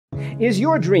Is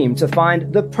your dream to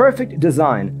find the perfect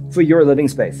design for your living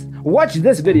space? Watch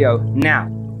this video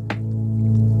now.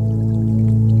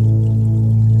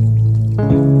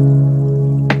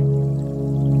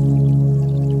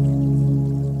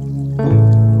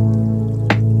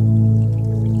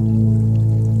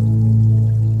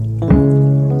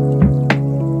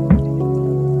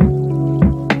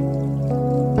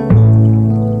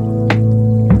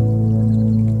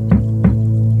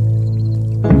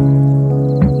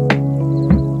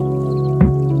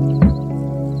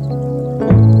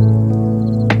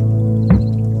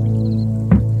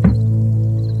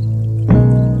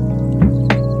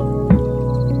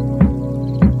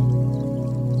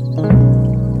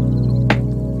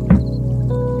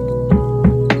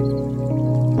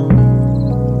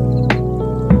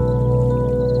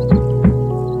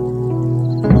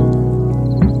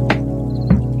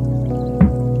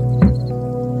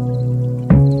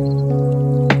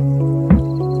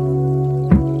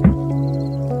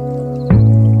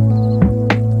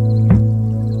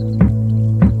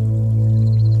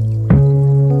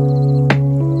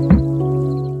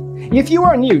 If you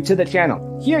are new to the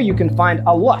channel, here you can find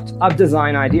a lot of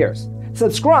design ideas.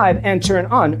 Subscribe and turn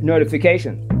on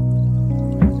notifications.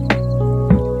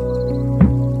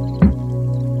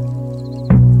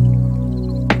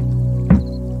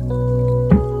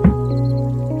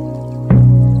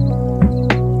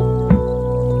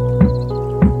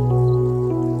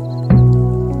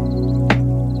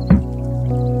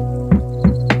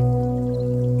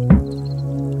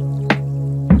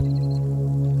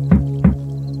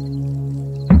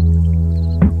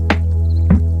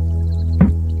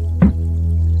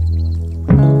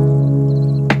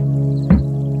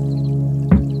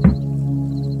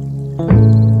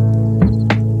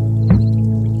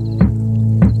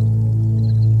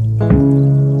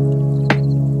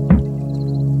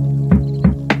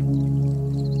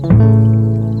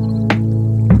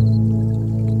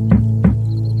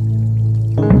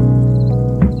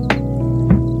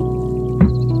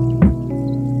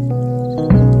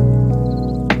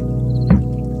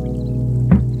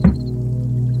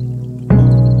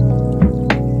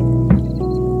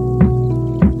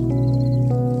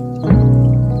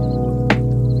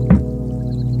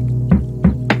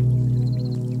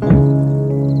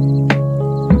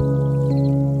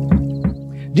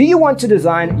 Do you want to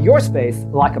design your space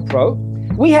like a pro?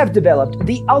 We have developed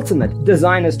the ultimate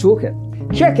designer's toolkit.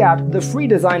 Check out the free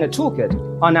designer toolkit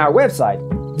on our website,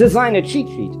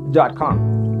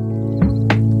 designercheatsheet.com.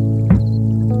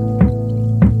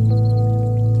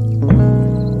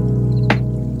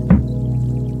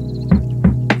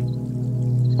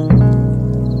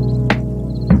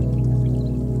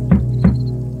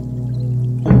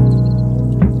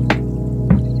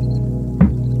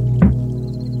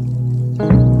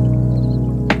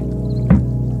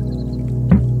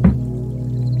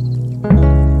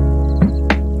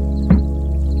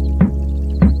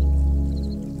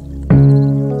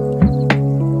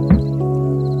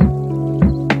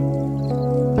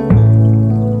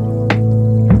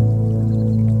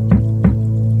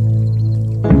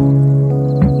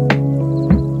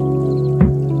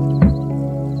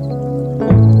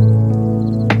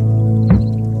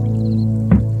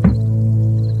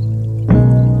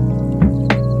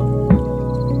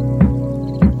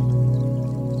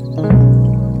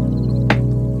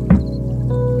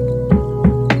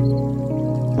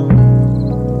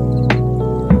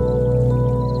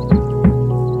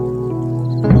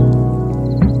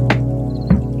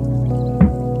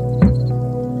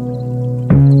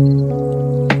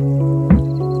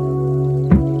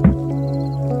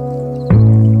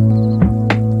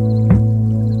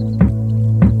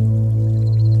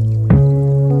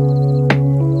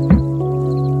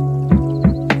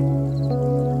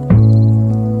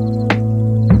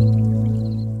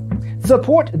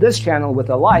 Support this channel with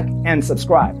a like and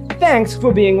subscribe. Thanks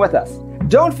for being with us.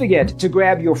 Don't forget to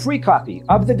grab your free copy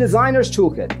of the Designer's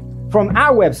Toolkit from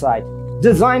our website,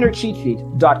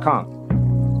 designercheatsheet.com.